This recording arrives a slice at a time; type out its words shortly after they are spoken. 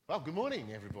Well, good morning,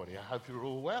 everybody. I hope you're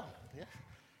all well. Yeah.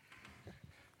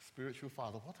 Spiritual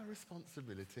father, what a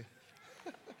responsibility.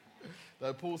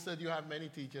 Though Paul said you have many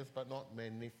teachers, but not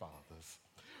many fathers.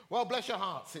 Well, bless your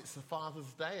hearts. It's a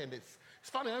Father's Day, and it's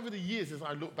funny, over the years, as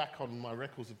I look back on my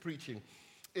records of preaching,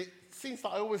 it seems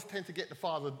like I always tend to get the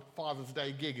Father's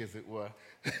Day gig, as it were.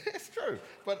 It's true,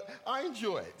 but I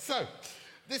enjoy it. So,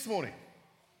 this morning,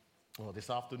 or this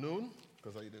afternoon,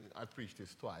 because I preached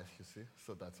this twice, you see,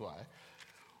 so that's why.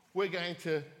 We're going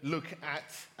to look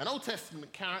at an Old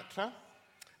Testament character.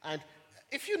 And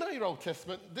if you know your Old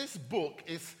Testament, this book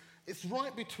it's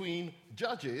right between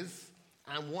Judges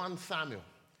and 1 Samuel.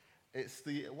 It's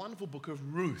the wonderful book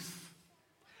of Ruth.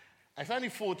 It's only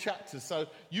 4 chapters, so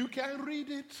you can read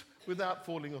it without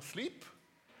falling asleep.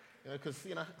 Because,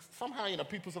 somehow,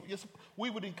 people say, yes, we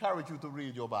would encourage you to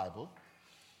read your Bible.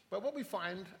 But what we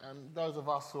find, and those of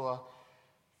us who are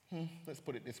let's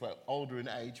put it this way, older in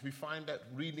age, we find that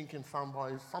reading can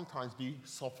sometimes be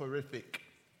soporific.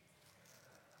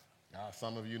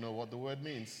 Some of you know what the word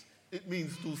means. It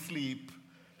means to sleep.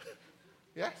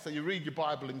 Yeah, so you read your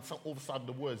Bible and all of a sudden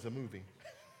the words are moving.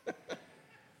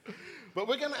 But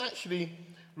we're going to actually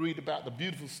read about the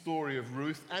beautiful story of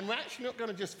Ruth, and we're actually not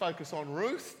going to just focus on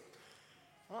Ruth.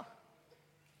 There's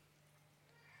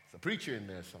a preacher in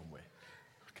there somewhere.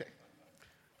 Okay.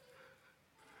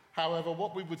 However,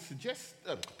 what we would suggest,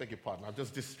 beg your pardon, I'm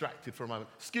just distracted for a moment.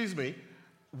 Excuse me,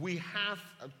 we have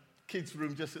a kids'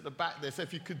 room just at the back there, so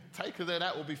if you could take her there,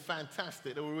 that would be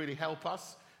fantastic. That will really help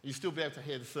us. You'll still be able to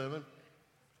hear the sermon.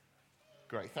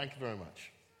 Great, thank you very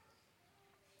much.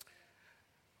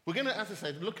 We're going to, as I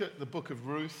said, look at the book of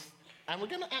Ruth, and we're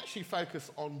going to actually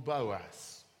focus on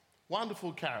Boaz.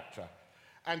 Wonderful character.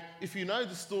 And if you know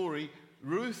the story,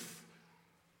 Ruth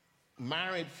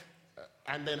married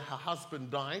and then her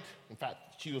husband died. In fact,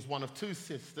 she was one of 2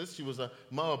 sisters. She was a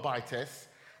Moabitess.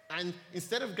 And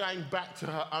instead of going back to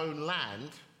her own land,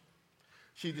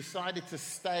 she decided to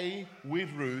stay with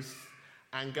Ruth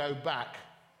and go back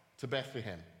to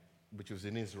Bethlehem, which was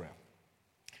in Israel.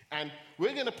 And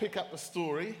we're going to pick up the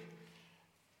story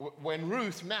when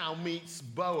Ruth now meets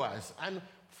Boaz. And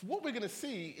what we're going to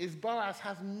see is Boaz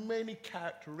has many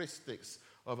characteristics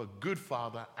of a good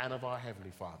father and of our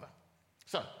Heavenly Father.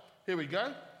 So, here we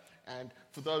go. And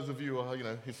for those of you who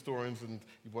are, historians and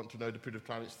you want to know the period of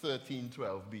time, it's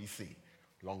 1312 BC,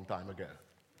 long time ago.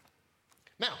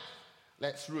 Now,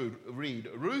 let's read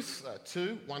Ruth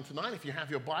 2, 1-9. If you have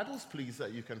your Bibles, please,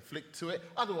 you can flick to it.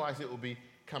 Otherwise, it will be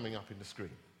coming up in the screen.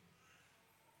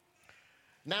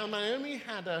 Now, Naomi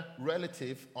had a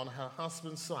relative on her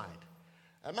husband's side,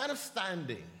 a man of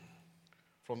standing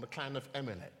from the clan of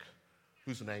Elimelech,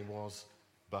 whose name was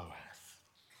Boaz.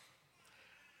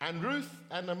 And Ruth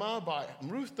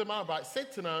the Moabite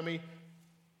said to Naomi,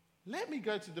 "Let me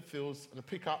go to the fields and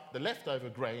pick up the leftover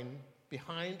grain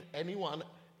behind anyone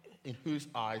in whose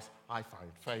eyes I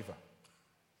find favor."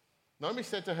 Naomi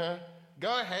said to her,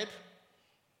 "Go ahead,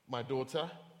 my daughter."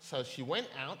 So she went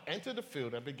out, entered the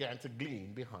field, and began to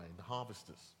glean behind the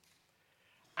harvesters.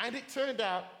 And it turned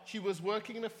out she was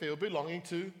working in a field belonging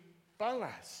to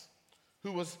Boaz,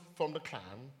 who was from the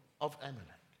clan of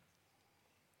Elimelech.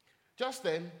 Just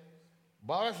then,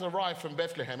 Boaz arrived from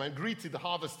Bethlehem and greeted the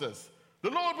harvesters.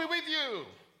 "The Lord be with you."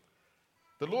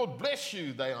 "The Lord bless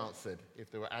you," they answered.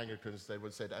 If they were Anglicans, they would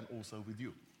have said, "and also with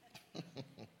you."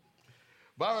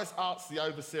 Boaz asked the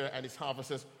overseer and his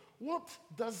harvesters, who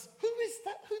does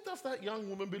that young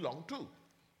woman belong to?"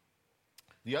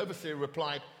 The overseer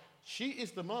replied, "She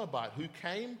is the Moabite who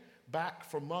came back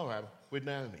from Moab with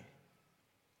Naomi."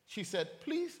 She said,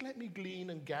 "Please let me glean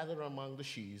and gather among the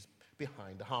sheaves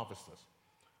behind the harvesters."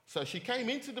 So she came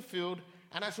into the field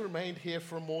and has remained here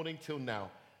from morning till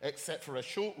now, except for a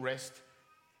short rest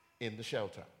in the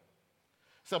shelter.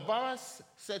 So Boaz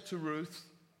said to Ruth,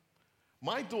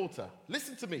 "My daughter,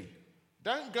 listen to me.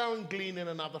 Don't go and glean in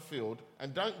another field,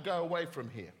 and don't go away from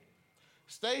here.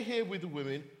 Stay here with the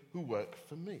women who work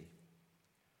for me.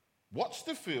 Watch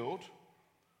the field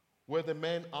where the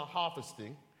men are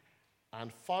harvesting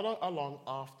and follow along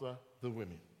after the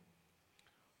women.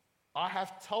 I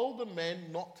have told the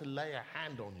men not to lay a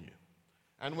hand on you.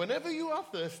 And whenever you are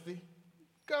thirsty,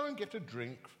 go and get a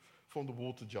drink from the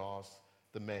water jars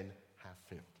the men have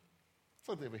filled."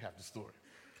 So there we have the story.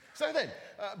 So then,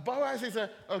 Boaz is a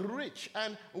rich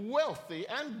and wealthy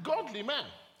and godly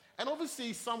man. And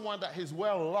obviously someone that is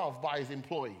well loved by his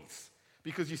employees.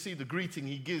 Because you see the greeting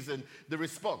he gives and the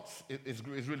response is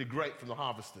really great from the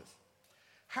harvesters.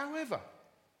 However,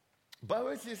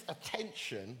 Boaz's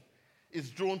attention is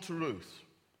drawn to Ruth.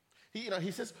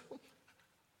 He says,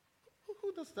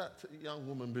 "Who does that young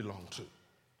woman belong to?"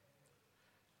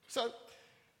 So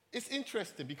It's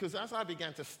interesting because as I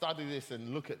began to study this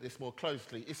and look at this more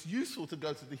closely, it's useful to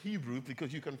go to the Hebrew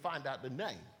because you can find out the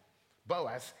name.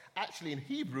 Boaz actually in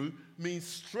Hebrew means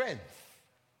strength.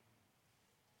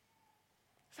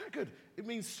 Is that good? It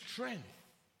means strength.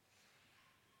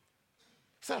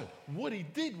 So what he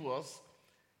did was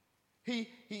he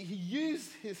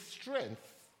used his strength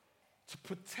to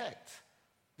protect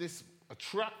this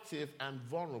attractive and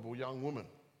vulnerable young woman.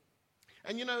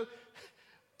 And you know,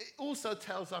 it also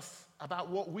tells us about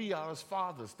what we are as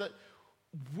fathers, that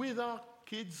with our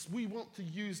kids, we want to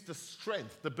use the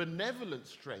strength, the benevolent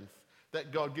strength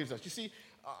that God gives us. You see,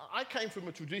 I came from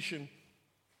a tradition,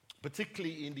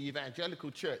 particularly in the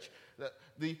evangelical church, that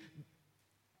the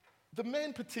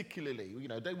men particularly, you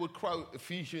know, they would quote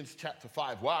Ephesians chapter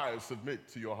 5, wives, submit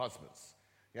to your husbands.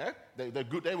 Yeah? They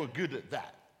were good at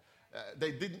that.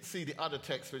 They didn't see the other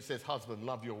text which says, husband,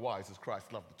 love your wives as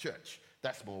Christ loved the church.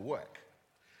 That's more work.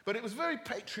 But it was very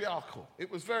patriarchal. It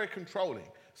was very controlling.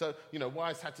 So, you know,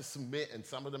 wives had to submit and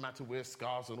some of them had to wear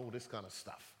scarves and all this kind of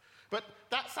stuff. But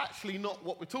that's actually not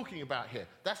what we're talking about here.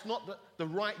 That's not the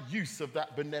right use of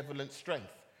that benevolent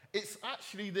strength. It's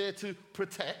actually there to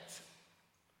protect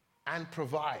and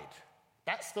provide.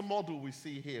 That's the model we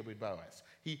see here with Boaz.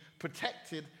 He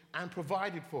protected and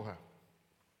provided for her.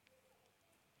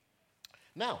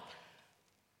 Now,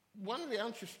 one of the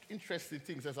interesting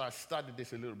things as I studied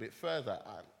this a little bit further,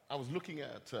 I was looking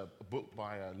at a book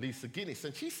by Lisa Guinness,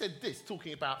 and she said this,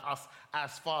 talking about us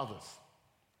as fathers.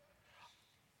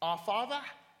 Our father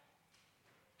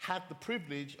had the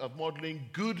privilege of modeling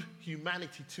good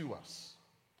humanity to us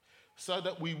so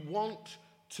that we want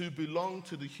to belong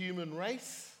to the human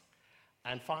race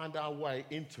and find our way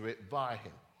into it by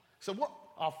him. So what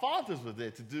our fathers were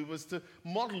there to do was to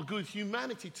model good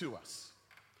humanity to us,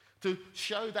 to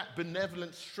show that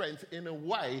benevolent strength in a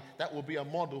way that will be a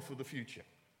model for the future.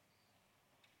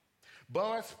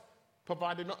 Boaz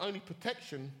provided not only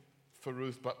protection for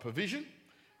Ruth, but provision,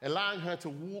 allowing her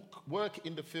to work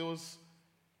in the fields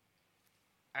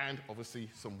and obviously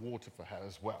some water for her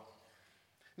as well.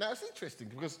 Now, it's interesting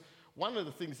because one of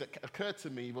the things that occurred to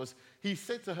me was he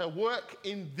said to her, work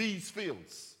in these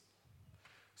fields.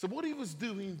 So what he was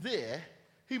doing there,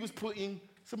 he was putting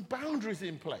some boundaries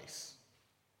in place.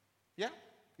 Yeah?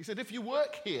 He said, if you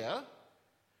work here,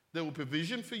 there will be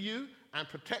provision for you and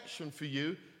protection for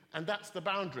you, and that's the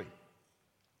boundary.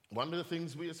 One of the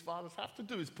things we as fathers have to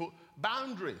do is put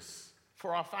boundaries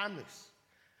for our families.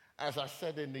 As I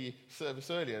said in the service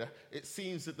earlier, it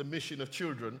seems that the mission of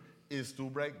children is to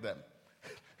break them.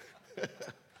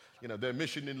 You know, their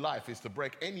mission in life is to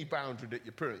break any boundary that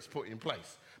your parents put in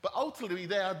place. But ultimately,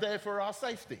 they are there for our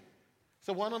safety.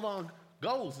 So one of our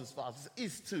goals as fathers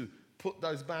is to put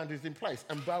those boundaries in place.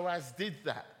 And Boaz did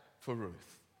that for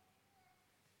Ruth.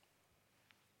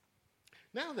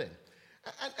 Now then,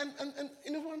 and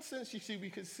in one sense, you see, we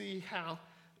could see how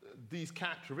these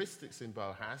characteristics in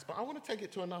Boaz, but I want to take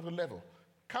it to another level.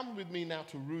 Come with me now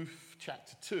to Ruth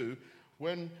chapter 2,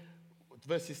 when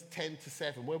verses 10 to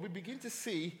 7, where we begin to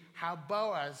see how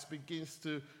Boaz begins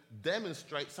to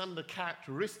demonstrate some of the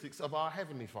characteristics of our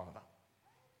Heavenly Father.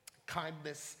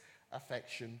 Kindness,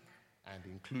 affection, and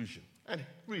inclusion. And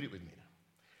read it with me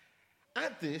now.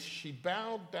 At this, she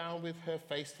bowed down with her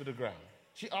face to the ground.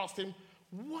 She asked him,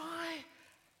 why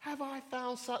have I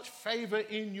found such favor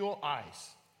in your eyes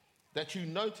that you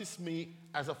notice me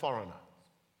as a foreigner?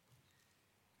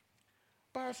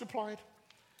 Boaz replied,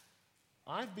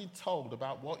 I've been told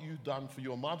about what you've done for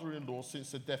your mother-in-law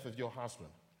since the death of your husband,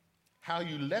 how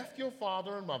you left your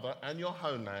father and mother and your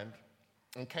homeland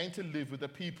and came to live with a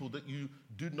people that you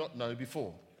did not know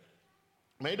before.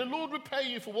 May the Lord repay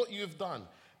you for what you have done.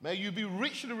 May you be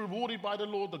richly rewarded by the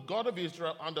Lord, the God of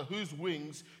Israel, under whose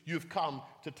wings you've come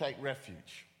to take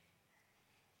refuge.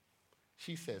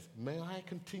 She says, may I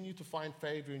continue to find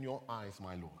favor in your eyes,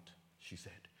 my Lord, she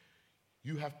said.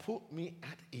 You have put me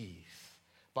at ease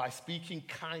by speaking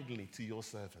kindly to your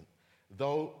servant,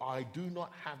 though I do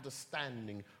not have the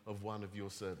standing of one of your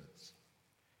servants.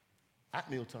 At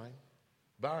mealtime,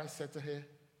 Boaz said to her,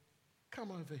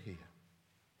 come over here.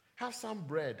 Have some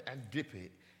bread and dip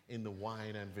it in the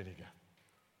wine and vinegar.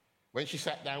 When she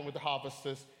sat down with the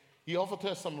harvesters, he offered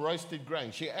her some roasted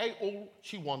grain. She ate all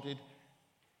she wanted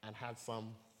and had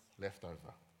some left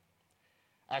over.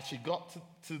 As she got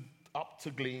up to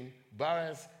glean,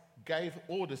 Boaz gave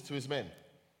orders to his men.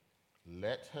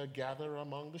 Let her gather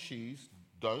among the sheaves.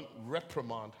 Don't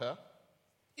reprimand her.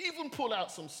 Even pull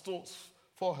out some stalks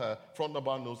for her from the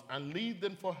bundles and leave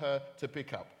them for her to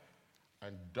pick up.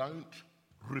 And don't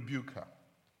rebuke her.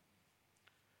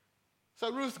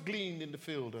 So Ruth gleaned in the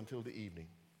field until the evening.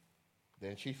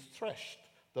 Then she threshed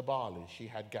the barley she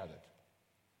had gathered.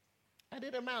 And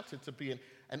it amounted to being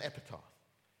an epitaph.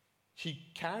 She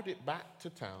carried it back to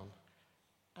town,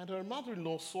 and her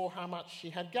mother-in-law saw how much she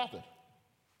had gathered.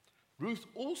 Ruth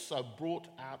also brought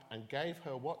out and gave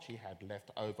her what she had left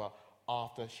over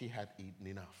after she had eaten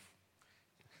enough.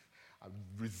 I'm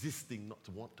resisting not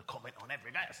to want to comment on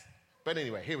every verse. But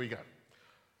anyway, here we go.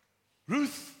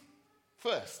 Ruth,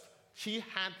 first, she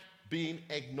had been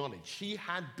acknowledged. She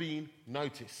had been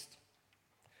noticed.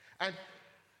 And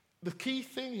the key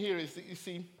thing here is that you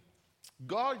see,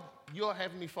 God, your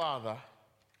Heavenly Father,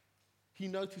 He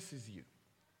notices you.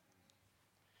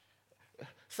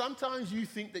 Sometimes you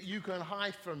think that you can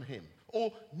hide from Him.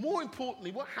 Or more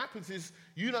importantly, what happens is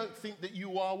you don't think that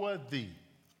you are worthy.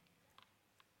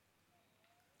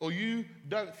 Or you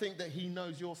don't think that He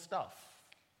knows your stuff.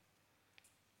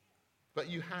 But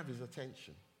you have His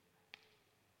attention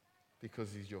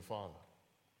because He's your Father.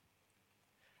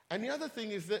 And the other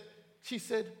thing is that she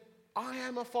said, I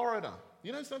am a foreigner.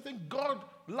 You know something? God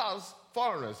loves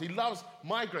foreigners. He loves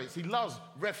migrants. He loves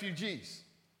refugees.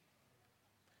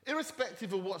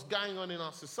 Irrespective of what's going on in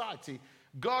our society,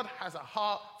 God has a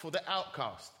heart for the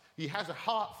outcast. He has a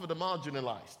heart for the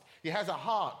marginalized. He has a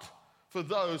heart for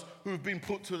those who've been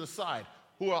put to the side,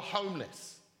 who are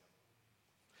homeless.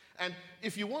 And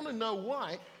if you want to know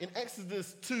why, in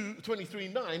Exodus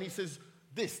 2:23-9, he says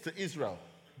this to Israel: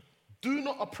 do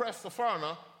not oppress the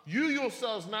foreigner. You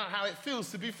yourselves know how it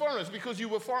feels to be foreigners, because you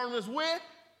were foreigners where?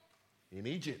 In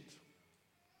Egypt.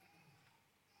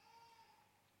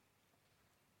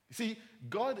 You see,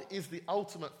 God is the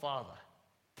ultimate father.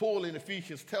 Paul in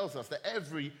Ephesians tells us that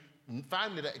every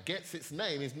family that gets its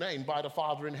name is named by the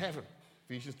Father in heaven.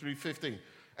 Ephesians 3:15.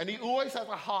 And he always has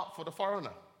a heart for the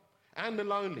foreigner and the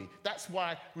lonely. That's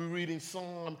why we read in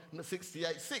Psalm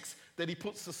 68:6 that he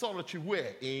puts the solitary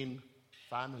where? In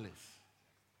families.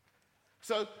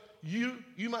 So you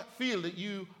might feel that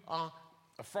you are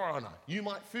a foreigner. You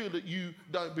might feel that you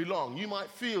don't belong. You might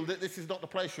feel that this is not the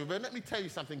place for you. But let me tell you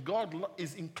something. God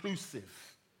is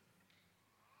inclusive.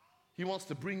 He wants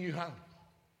to bring you home.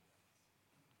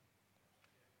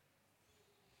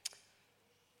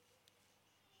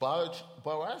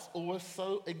 Boaz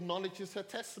also acknowledges her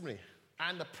testimony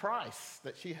and the price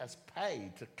that she has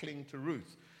paid to cling to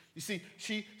Ruth. You see,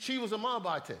 she was a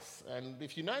Moabitess. And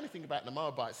if you know anything about the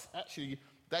Moabites, actually,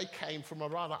 they came from a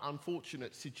rather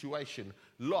unfortunate situation.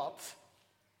 Lot,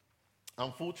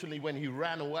 unfortunately, when he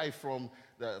ran away from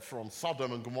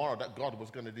Sodom and Gomorrah that God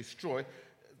was going to destroy,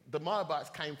 the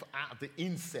Moabites came out of the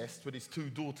incest with his two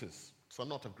daughters. So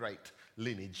not a great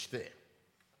lineage there.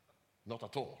 Not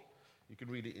at all. You can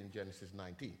read it in Genesis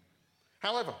 19.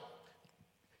 However,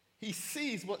 he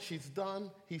sees what she's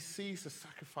done. He sees the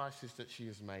sacrifices that she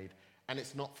has made, and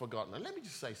it's not forgotten. And let me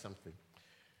just say something.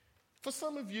 For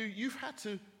some of you, you've had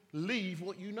to leave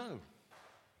what you know.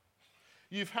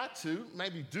 You've had to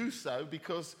maybe do so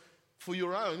because for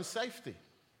your own safety.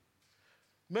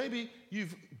 Maybe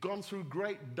you've gone through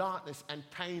great darkness and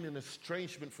pain and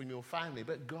estrangement from your family,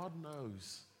 but God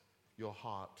knows your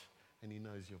heart and He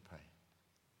knows your pain.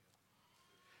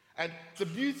 And the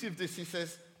beauty of this, he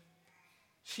says,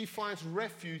 she finds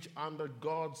refuge under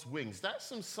God's wings. That's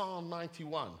from Psalm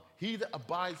 91. He that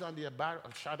abides under the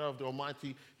shadow of the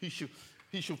Almighty, he should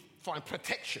find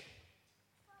protection.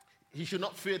 He should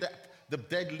not fear the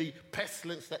deadly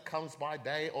pestilence that comes by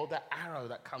day or the arrow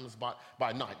that comes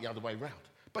by night, the other way around.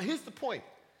 But here's the point.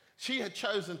 She had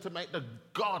chosen to make the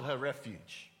God her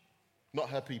refuge, not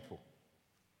her people.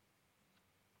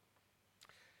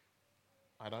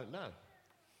 I don't know.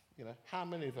 You know, how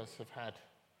many of us have had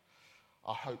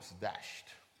our hopes dashed?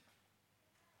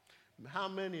 How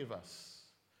many of us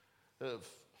have,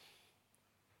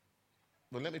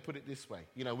 well, let me put it this way.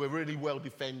 You know, we're really well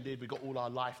defended, we've got all our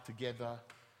life together,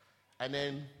 and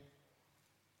then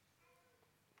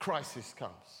crisis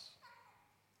comes.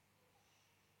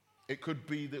 It could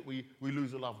be that we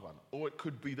lose a loved one, or it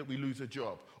could be that we lose a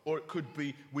job, or it could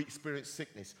be we experience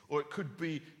sickness, or it could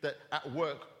be that at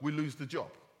work we lose the job.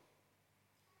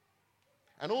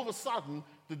 And all of a sudden,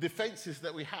 the defenses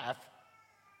that we have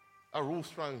are all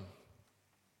thrown.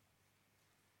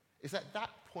 It's at that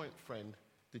point, friend,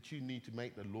 that you need to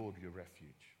make the Lord your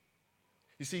refuge.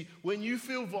 You see, when you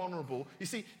feel vulnerable, you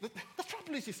see, the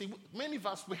trouble is, you see, many of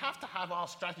us, we have to have our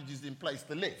strategies in place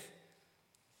to live.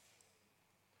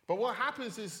 But what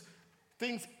happens is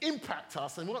things impact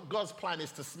us, and what God's plan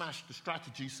is to smash the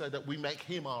strategy so that we make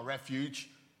Him our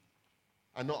refuge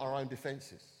and not our own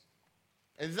defenses.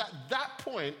 And it's at that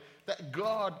point that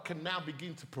God can now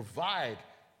begin to provide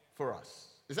for us.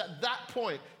 It's at that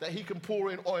point that He can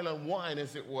pour in oil and wine,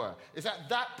 as it were. It's at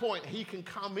that point He can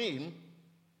come in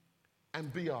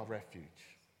and be our refuge.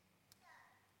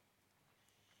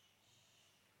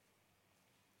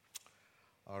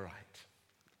 All right,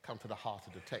 come to the heart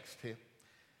of the text here.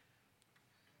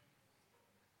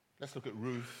 Let's look at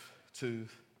Ruth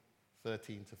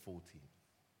 2:13 to 14.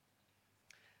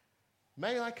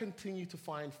 May I continue to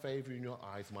find favor in your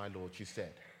eyes, my Lord, she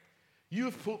said. You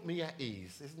have put me at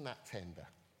ease, isn't that tender,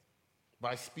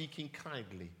 by speaking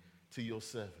kindly to your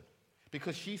servant,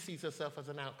 because she sees herself as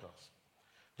an outcast,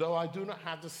 though I do not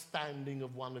have the standing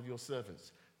of one of your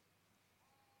servants.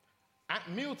 At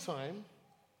mealtime,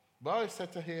 Boaz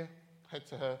said to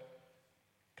her,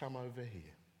 come over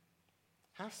here,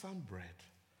 have some bread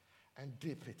and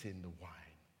dip it in the wine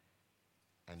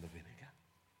and the vinegar.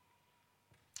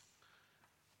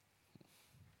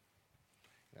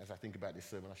 As I think about this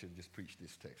sermon, I should have just preached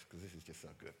this text because this is just so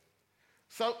good.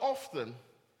 So often,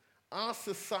 our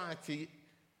society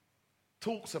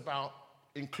talks about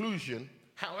inclusion.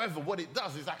 However, what it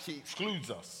does is actually excludes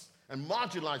us and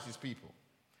marginalizes people.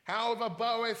 However,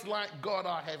 Boaz, like God,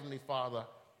 our Heavenly Father,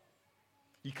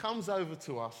 he comes over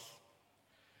to us,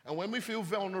 and when we feel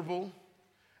vulnerable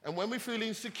and when we feel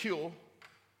insecure,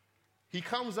 he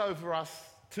comes over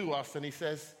to us and he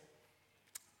says,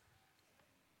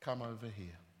 come over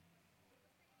here.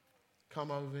 Come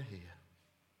over here.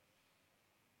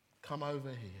 Come over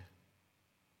here.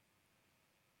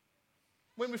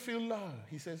 When we feel low,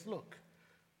 he says, look,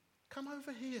 come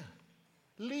over here.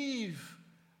 Leave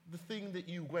the thing that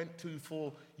you went to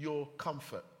for your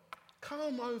comfort.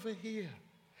 Come over here.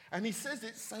 And he says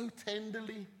it so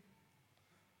tenderly.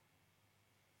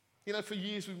 You know, for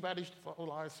years we've managed to follow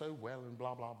lives so well and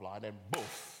blah, blah, blah, and then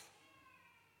boof.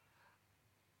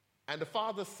 And the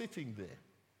father's sitting there.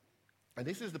 And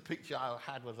this is the picture I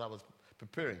had as I was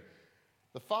preparing.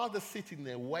 The father's sitting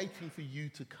there waiting for you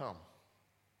to come.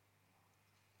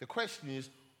 The question is,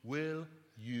 will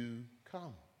you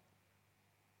come?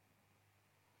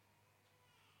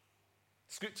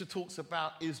 Scripture talks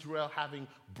about Israel having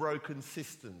broken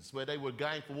cisterns where they were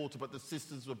going for water, but the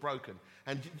cisterns were broken.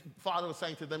 And Father was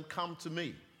saying to them, come to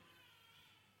me.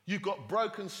 You've got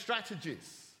broken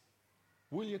strategies.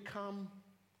 Will you come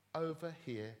over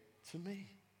here to me?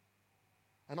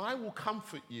 And I will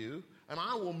comfort you, and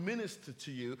I will minister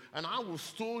to you, and I will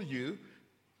restore you,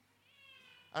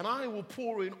 and I will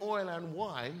pour in oil and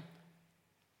wine.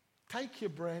 Take your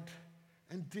bread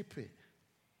and dip it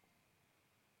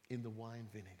in the wine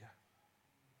vinegar.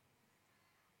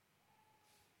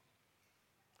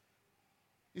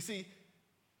 You see,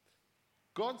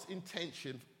 God's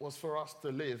intention was for us to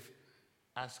live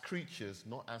as creatures,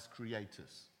 not as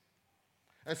creators.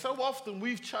 And so often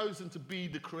we've chosen to be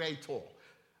the creator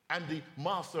and the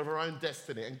master of our own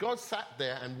destiny. And God sat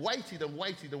there and waited and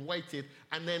waited and waited,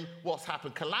 and then what's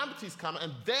happened? Calamities come,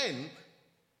 and then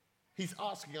he's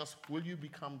asking us, will you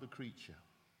become the creature?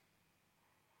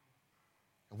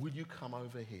 And will you come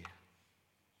over here?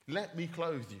 Let me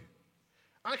clothe you.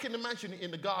 I can imagine it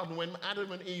in the garden when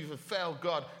Adam and Eve fell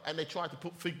God and they tried to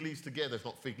put fig leaves together. It's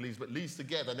not fig leaves, but leaves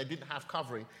together, and they didn't have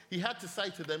covering. He had to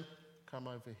say to them, come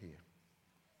over here.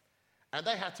 And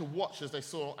they had to watch as they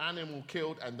saw an animal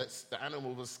killed and the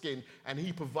animal was skinned, and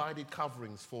he provided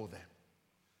coverings for them.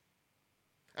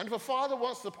 And if a father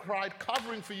wants to provide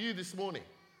covering for you this morning,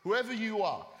 whoever you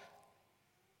are,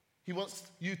 he wants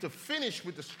you to finish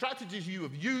with the strategies you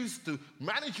have used to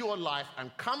manage your life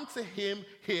and come to him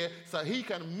here so he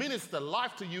can minister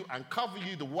life to you and cover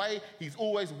you the way he's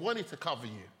always wanted to cover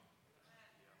you.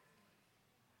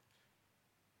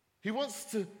 He wants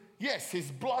to, yes,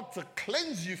 his blood to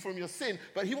cleanse you from your sin,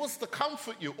 but he wants to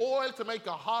comfort you, oil to make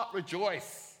your heart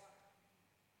rejoice.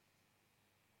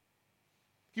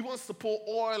 He wants to pour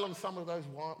oil on some of those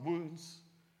wounds.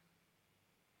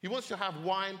 He wants you to have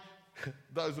wine.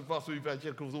 Those of us who are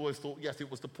evangelicals always thought, yes,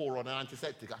 it was to pour on an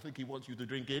antiseptic. I think he wants you to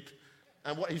drink it.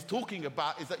 And what he's talking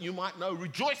about is that you might know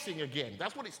rejoicing again.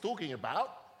 That's what it's talking about.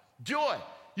 Joy.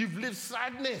 You've lived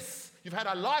sadness. You've had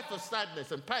a life of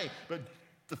sadness and pain. But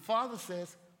the Father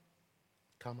says,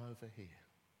 come over here.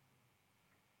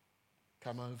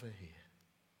 Come over here.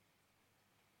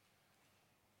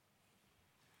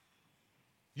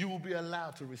 You will be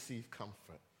allowed to receive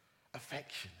comfort,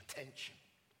 affection, attention.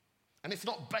 And it's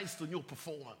not based on your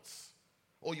performance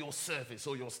or your service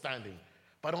or your standing,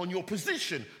 but on your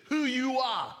position, who you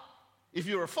are. If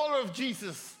you're a follower of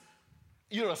Jesus,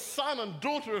 you're a son and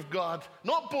daughter of God,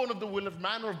 not born of the will of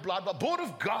man or of blood, but born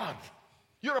of God.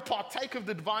 You're a partaker of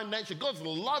the divine nature. God's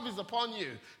love is upon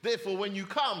you. Therefore, when you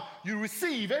come, you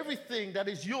receive everything that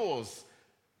is yours,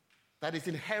 that is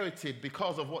inherited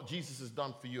because of what Jesus has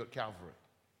done for you at Calvary.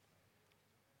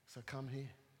 So come here.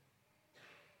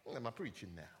 What am I preaching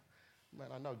now? Man,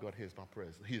 I know God hears my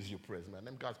prayers. Hears your prayers, man.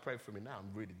 Them guys pray for me now.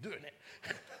 I'm really doing it.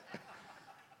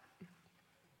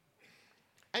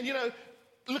 And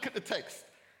look at the text.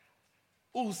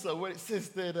 Also, where it says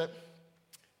there that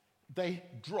they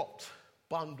dropped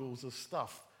bundles of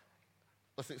stuff.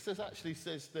 It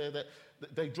says there that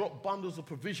they dropped bundles of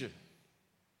provision.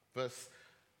 Verse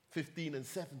 15 and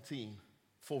 17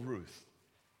 for Ruth.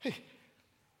 Hey,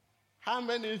 how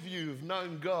many of you have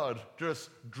known God just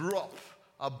drop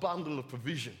a bundle of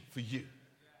provision for you?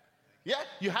 Yeah?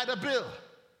 You had a bill.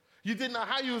 You didn't know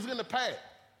how you was going to pay it.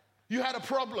 You had a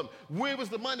problem. Where was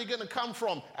the money going to come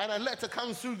from? And a letter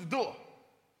comes through the door.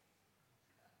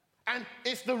 And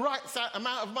it's the right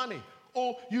amount of money.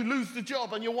 Or you lose the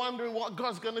job and you're wondering what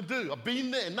God's going to do. I've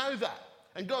been there, know that.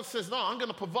 And God says, no, I'm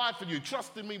going to provide for you.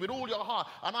 Trust in me with all your heart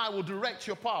and I will direct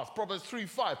your path. Proverbs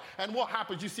 3:5. And what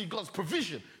happens? You see God's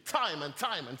provision time and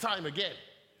time and time again.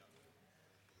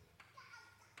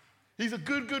 He's a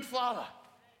good, good father.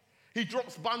 He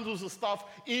drops bundles of stuff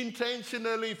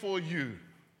intentionally for you.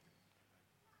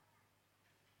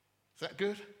 Is that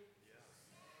good?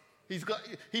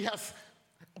 He has,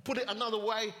 put it another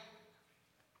way,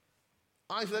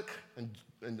 Isaac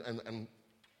and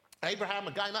Abraham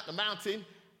are going up the mountain,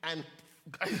 and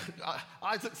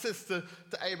Isaac says to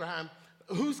Abraham,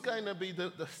 who's going to be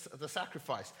the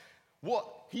sacrifice? What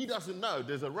he doesn't know,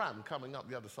 there's a ram coming up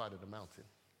the other side of the mountain.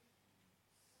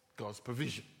 God's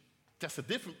provision. Just a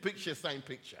different picture,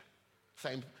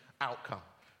 same outcome.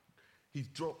 He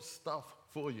drops stuff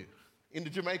for you. In the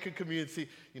Jamaican community,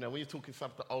 when you're talking to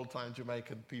the old-time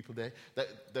Jamaican people there,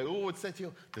 they always say to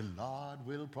you, the Lord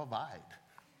will provide.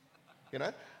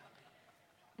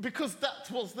 Because that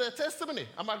was their testimony.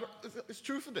 It's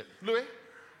true for them. Louis?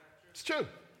 It's true.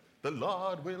 The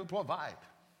Lord will provide.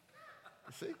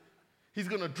 You see? He's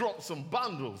going to drop some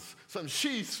bundles, some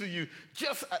sheaves for you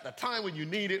just at the time when you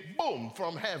need it, boom,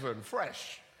 from heaven,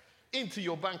 fresh, into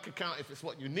your bank account if it's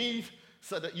what you need,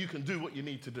 so that you can do what you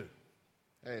need to do.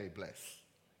 Hey, bless.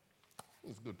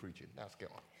 It's good preaching. Now let's get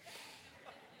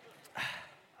on.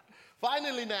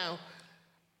 Finally now,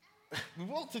 we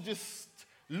want to just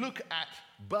look at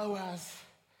Boaz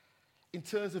in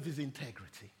terms of his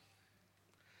integrity.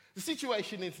 The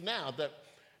situation is now that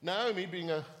Naomi, being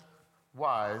a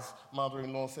wise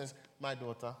mother-in-law, says, my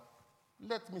daughter,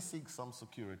 let me seek some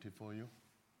security for you.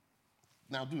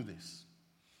 Now do this.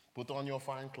 Put on your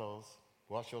fine clothes,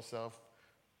 wash yourself.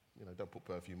 Don't put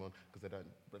perfume on because they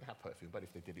don't have perfume, but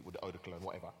if they did it with the eau de cologne,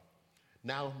 whatever.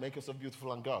 Now make yourself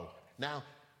beautiful and go. Now,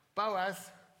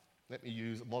 Boaz, let me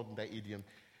use a modern day idiom,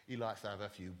 he likes to have a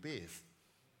few beers,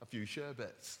 a few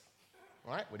sherbets,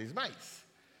 right, with his mates.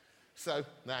 So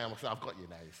now I've got you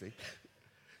now, you see.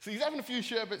 So he's having a few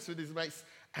sherbets with his mates,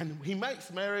 and he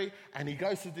makes merry, and he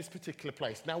goes to this particular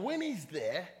place. Now, when he's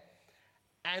there,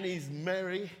 and he's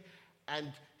merry,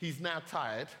 and he's now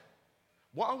tired,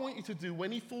 what I want you to do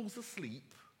when he falls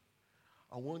asleep,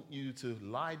 I want you to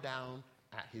lie down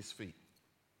at his feet.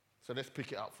 So let's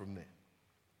pick it up from there.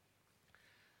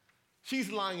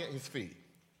 She's lying at his feet.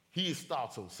 He is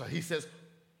startled. So he says,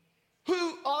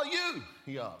 who are you?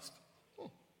 He asked.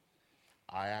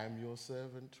 I am your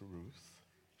servant Ruth,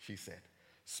 she said.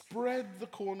 Spread the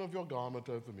corner of your garment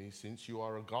over me, since you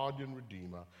are a guardian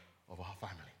redeemer of our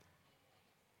family.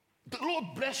 The Lord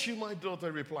bless you, my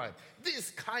daughter, replied. This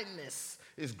kindness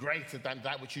is greater than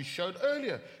that which you showed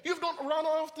earlier. You've not run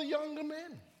after younger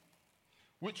men,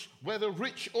 which whether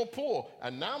rich or poor.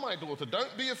 And now, my daughter,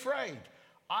 don't be afraid.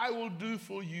 I will do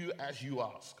for you as you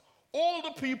ask. All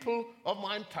the people of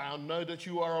my town know that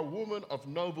you are a woman of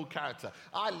noble character.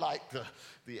 I like the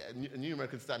New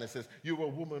American Standard says, you're a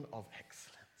woman of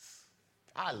excellence.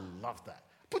 I love that.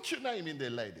 Put your name in there,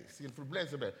 ladies. From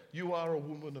Elizabeth, you are a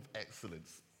woman of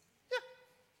excellence.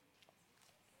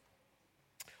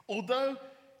 Although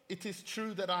it is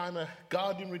true that I am a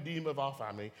guardian redeemer of our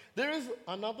family, there is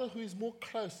another who is more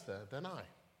closer than I.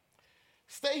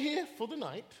 Stay here for the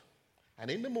night,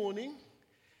 and in the morning,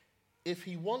 if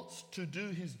he wants to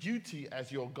do his duty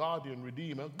as your guardian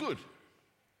redeemer, good.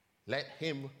 Let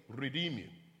him redeem you.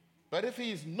 But if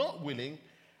he is not willing,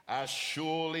 as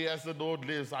surely as the Lord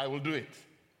lives, I will do it.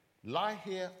 Lie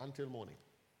here until morning.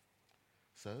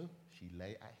 So she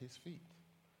lay at his feet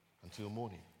until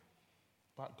morning,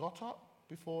 but got up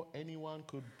before anyone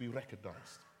could be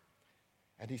recognized.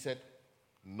 And he said,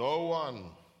 no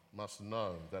one must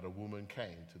know that a woman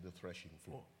came to the threshing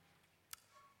floor.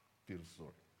 Beautiful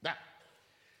story. Now,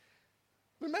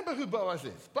 remember who Boaz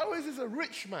is. Boaz is a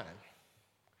rich man.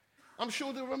 I'm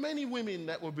sure there were many women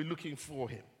that would be looking for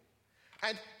him.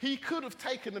 And he could have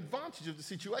taken advantage of the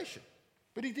situation,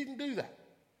 but he didn't do that.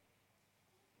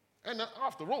 And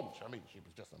after all, I mean, she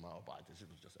was just a Moabite. She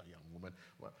was just a young woman.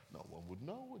 Well, no one would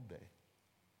know, would they?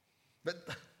 But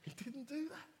he didn't do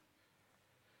that.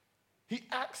 He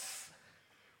acts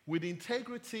with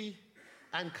integrity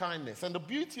and kindness. And the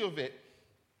beauty of it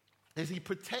is he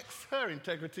protects her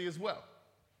integrity as well.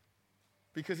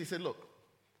 Because he said, look,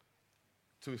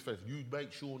 to his friends, you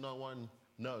make sure no one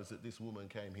knows that this woman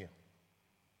came here.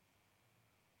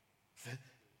 He said,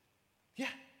 yeah.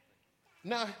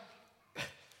 Now,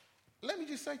 let me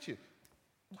just say to you,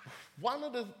 one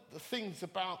of the things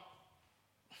about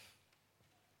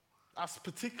us,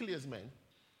 particularly as men,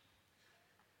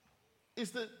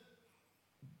 is that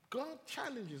God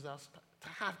challenges us to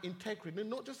have integrity,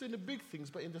 not just in the big things,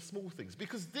 but in the small things.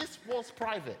 Because this was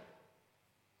private.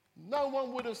 No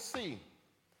one would have seen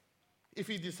if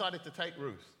he decided to take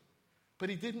Ruth. But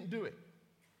he didn't do it.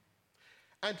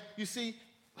 And you see,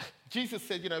 Jesus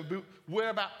said,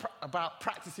 we're about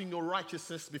practicing your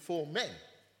righteousness before men.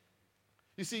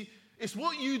 You see, it's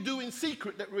what you do in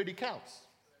secret that really counts.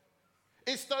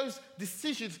 It's those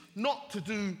decisions not to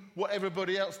do what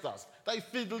everybody else does. They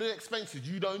fiddle the expenses,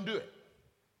 you don't do it.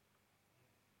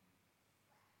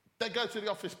 They go to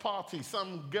the office party,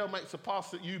 some girl makes a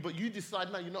pass at you, but you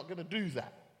decide, no, you're not going to do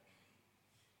that.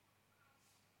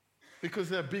 Because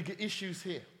there are bigger issues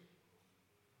here.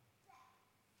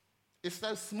 It's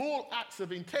those small acts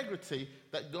of integrity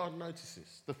that God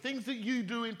notices. The things that you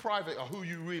do in private are who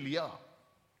you really are.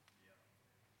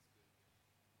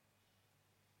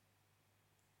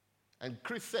 And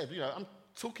Chris said, I'm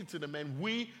talking to the men,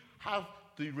 we have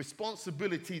the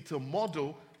responsibility to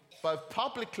model both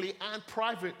publicly and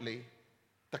privately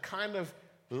the kind of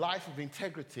life of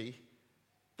integrity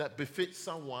that befits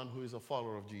someone who is a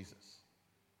follower of Jesus.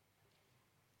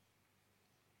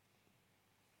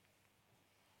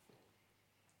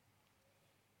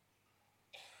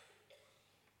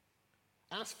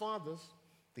 As fathers,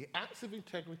 the acts of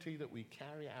integrity that we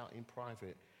carry out in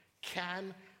private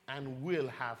can and will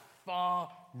have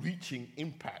far-reaching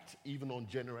impact even on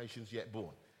generations yet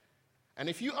born. And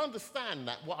if you understand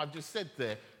that, what I've just said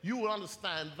there, you will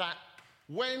understand that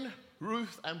when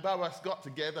Ruth and Boaz got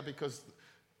together because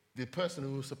the person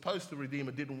who was supposed to redeem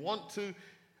her didn't want to,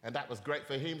 and that was great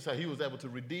for him, so he was able to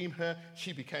redeem her.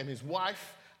 She became his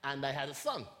wife, and they had a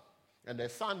son. And their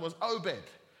son was Obed.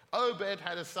 Obed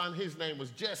had a son, his name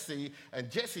was Jesse, and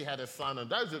Jesse had a son, and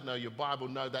those that know your Bible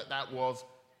know that that was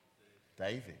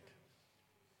David.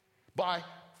 By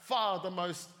far the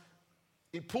most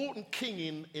important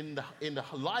king in the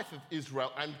life of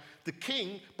Israel, and the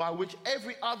king by which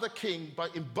every other king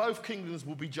in both kingdoms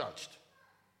will be judged.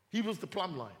 He was the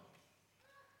plumb line.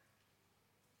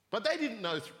 But they didn't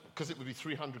know, because it would be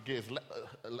 300 years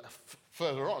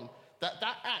further on, that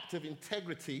act of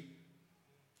integrity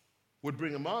would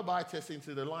bring a Moabitess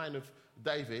into the line of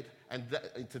David, and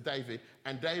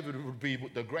David would be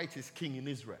the greatest king in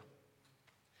Israel.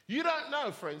 You don't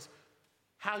know, friends,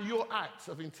 how your acts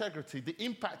of integrity, the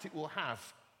impact it will have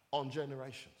on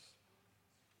generations.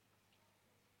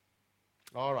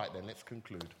 All right, then, let's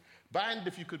conclude. Band,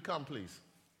 if you could come, please.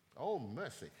 Oh,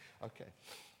 mercy. Okay.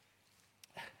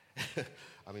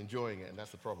 I'm enjoying it, and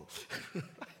that's the problem.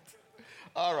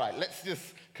 All right, let's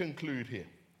just conclude here.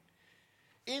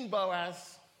 In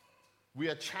Boaz, we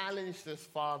are challenged as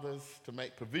fathers to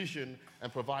make provision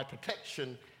and provide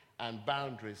protection and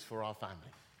boundaries for our family.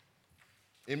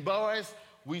 In Boaz,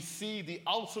 we see the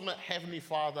ultimate Heavenly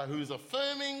Father who is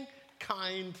affirming,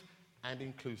 kind, and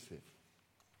inclusive.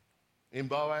 In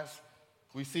Boaz,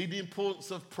 we see the importance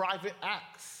of private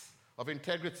acts of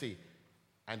integrity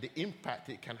and the impact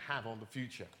it can have on the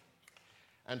future.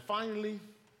 And finally,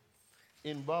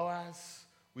 in Boaz,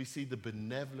 we see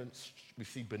benevolent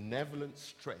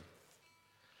strength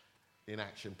in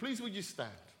action. Please, would you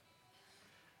stand?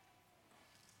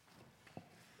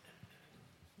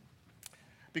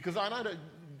 Because I know that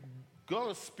God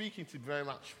was speaking to me very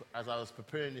much as I was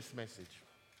preparing this message.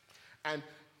 And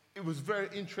it was very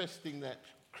interesting that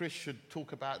Chris should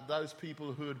talk about those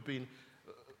people who had been,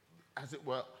 as it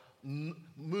were,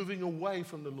 moving away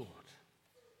from the Lord.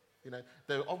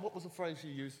 What was the phrase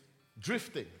you used?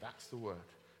 Drifting, that's the word.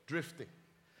 Drifting.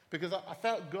 Because I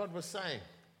felt God was saying,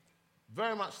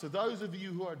 very much to those of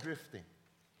you who are drifting,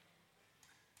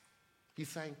 He's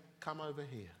saying, come over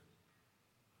here.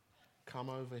 Come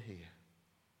over here.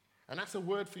 And that's a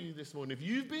word for you this morning. If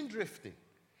you've been drifting,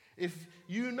 if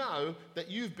you know that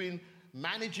you've been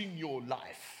managing your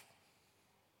life,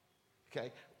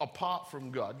 okay, apart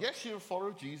from God. Yes, you're a follower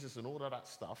of Jesus and all of that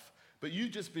stuff, but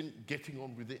you've just been getting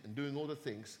on with it and doing all the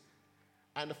things.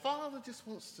 And the Father just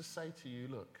wants to say to you,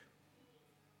 look,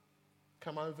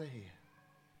 come over here.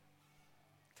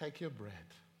 Take your bread.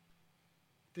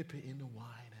 Dip it in the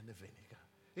wine and the vinegar.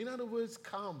 In other words,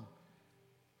 come,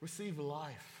 receive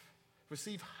life,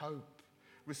 receive hope,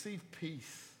 receive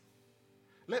peace.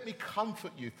 Let me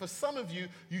comfort you. For some of you,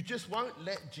 you just won't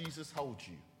let Jesus hold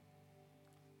you.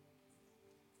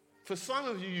 For some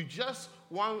of you, you just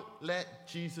won't let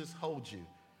Jesus hold you.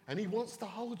 And he wants to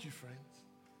hold you, friends.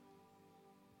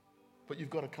 But you've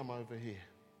got to come over here.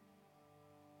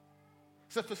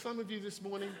 So for some of you this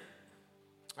morning,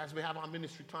 as we have our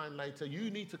ministry time later, you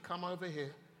need to come over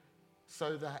here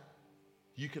so that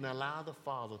you can allow the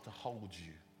Father to hold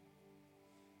you.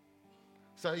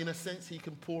 So in a sense, he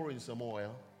can pour in some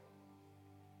oil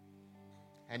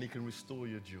and he can restore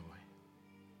your joy.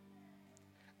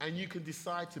 And you can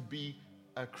decide to be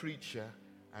a creature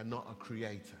and not a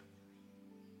creator.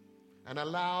 And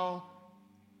allow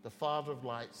the Father of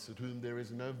lights, with whom there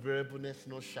is no variableness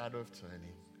nor shadow of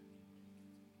turning,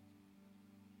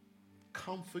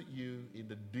 comfort you in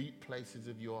the deep places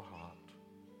of your heart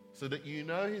so that you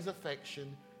know his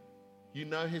affection, you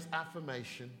know his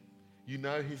affirmation, you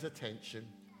know his attention,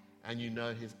 and you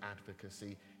know his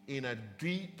advocacy in a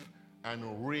deep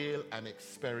and real and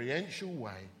experiential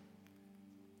way.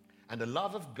 And the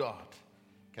love of God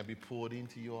can be poured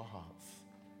into your hearts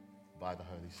by the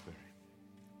Holy Spirit.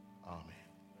 Amen.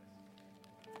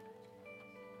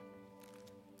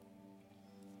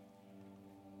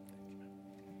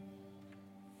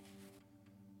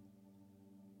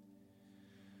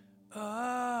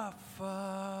 Our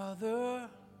Father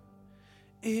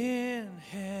in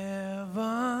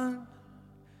heaven,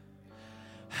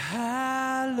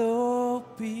 hallowed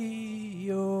be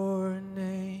your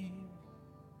name.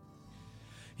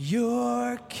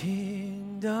 Your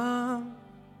kingdom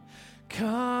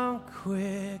come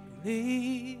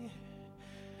quickly.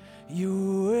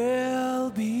 Your will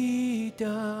be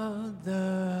done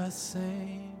the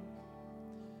same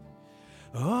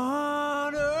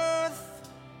on earth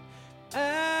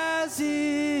as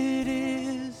it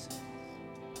is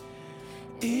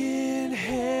in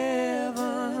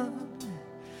heaven.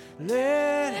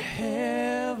 Let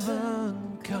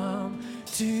heaven come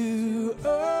to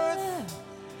earth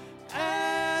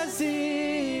as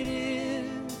it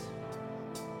is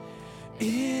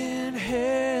in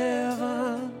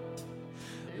heaven.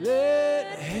 Let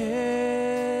heaven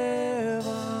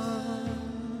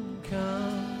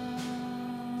come.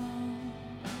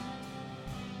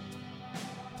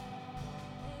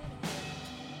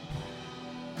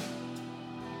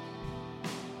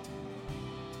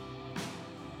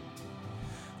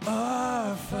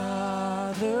 Our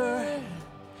Father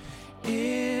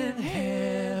in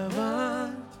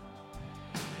heaven,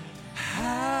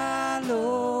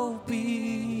 hallowed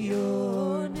be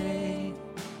your name.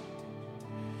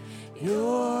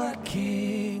 Your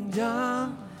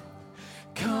kingdom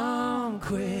come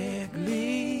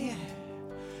quickly.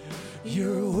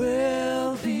 Your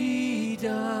will be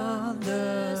done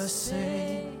the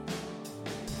same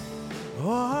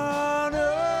on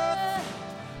earth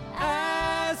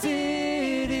as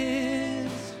it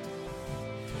is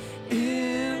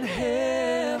in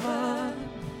heaven.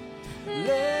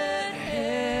 Let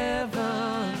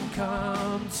heaven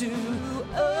come to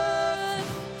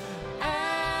earth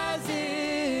as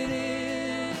it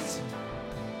is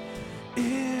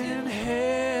in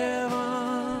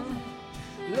heaven.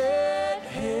 Let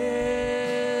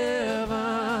heaven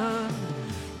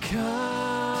come.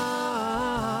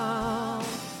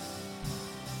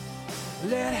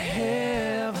 Let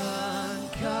heaven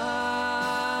come.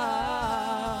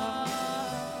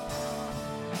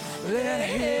 Let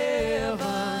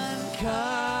heaven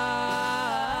come.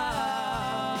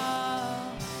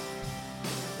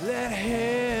 Let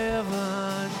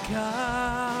heaven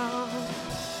come.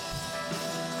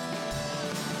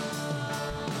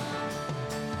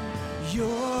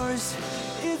 Yours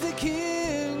is the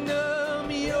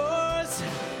kingdom, yours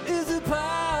is the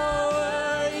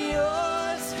power,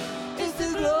 yours is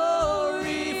the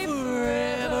glory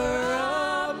forever.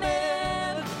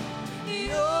 Amen.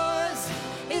 Yours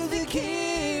is the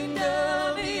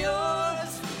kingdom,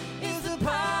 yours is the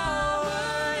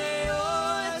power,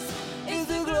 yours is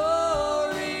the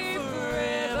glory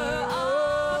forever.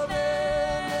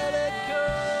 Amen. Let it go.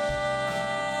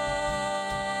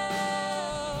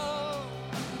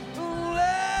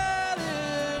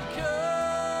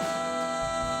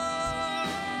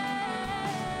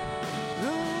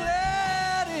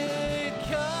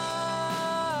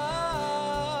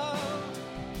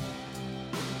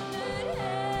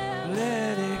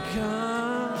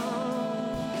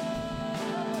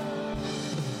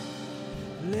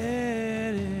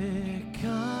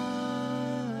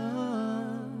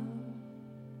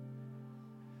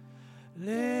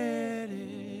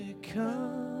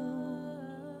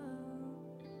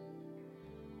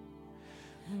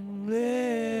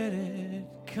 Let it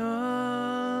come.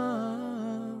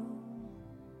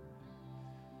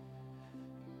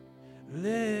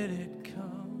 Let it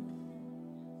come.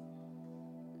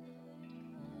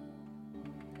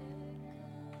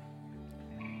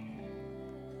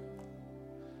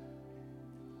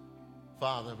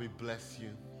 Father, we bless you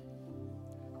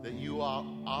that you are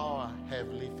our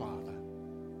Heavenly Father.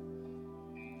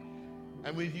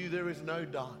 And with you there is no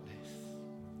darkness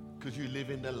because you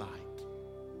live in the light.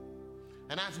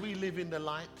 And as we live in the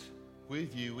light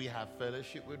with you, we have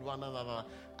fellowship with one another,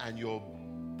 and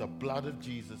the blood of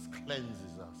Jesus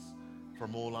cleanses us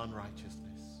from all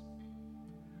unrighteousness.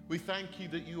 We thank you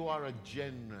that you are a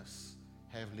generous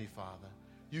Heavenly Father.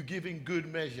 You give in good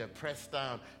measure, pressed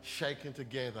down, shaken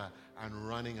together, and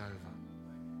running over.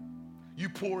 You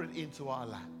pour it into our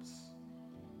laps.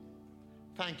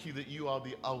 Thank you that you are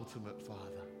the ultimate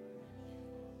Father.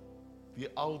 The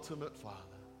ultimate Father.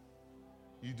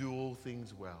 You do all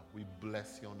things well. We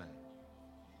bless your name.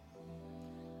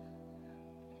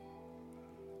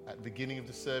 At the beginning of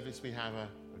the service, we have a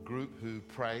group who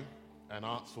pray and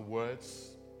ask for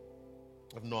words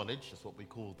of knowledge. That's what we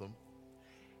call them.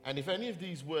 And if any of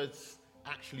these words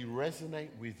actually resonate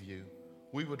with you,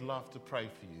 we would love to pray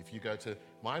for you. If you go to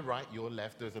my right, your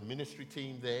left, there's a ministry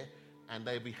team there, and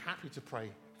they'll be happy to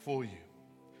pray for you.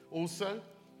 Also,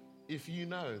 if you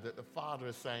know that the Father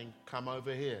is saying, come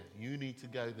over here, you need to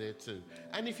go there too.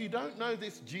 And if you don't know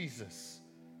this Jesus,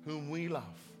 whom we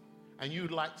love, and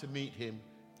you'd like to meet him,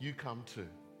 you come too.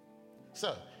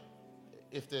 So,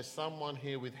 if there's someone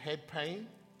here with head pain,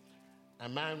 a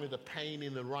man with a pain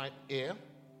in the right ear,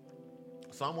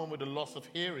 someone with a loss of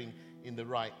hearing in the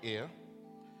right ear,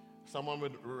 someone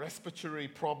with respiratory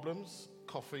problems,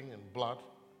 coughing and blood,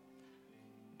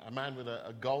 a man with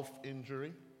a golf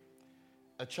injury,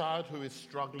 a child who is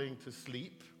struggling to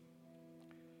sleep,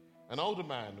 an older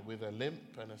man with a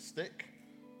limp and a stick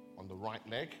on the right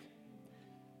leg,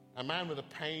 a man with a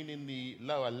pain in the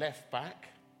lower left back.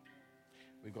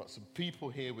 We've got some people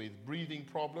here with breathing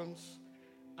problems,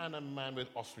 and a man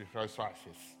with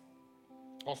osteoporosis.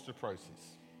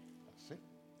 That's it.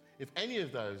 If any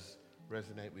of those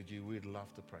resonate with you, we'd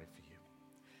love to pray for you.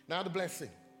 Now the blessing.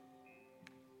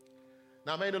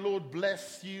 Now may the Lord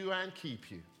bless you and keep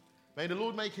you. May the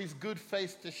Lord make his good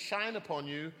face to shine upon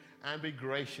you and be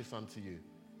gracious unto you.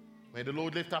 May the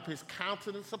Lord lift up his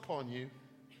countenance upon you,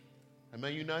 and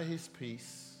may you know his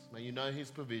peace. May you know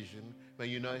his provision. May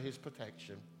you know his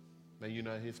protection. May you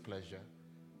know his pleasure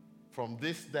from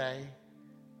this day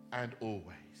and always.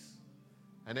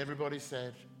 And everybody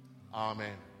said,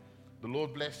 Amen. The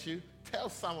Lord bless you. Tell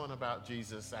someone about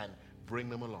Jesus and bring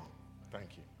them along.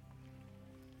 Thank you.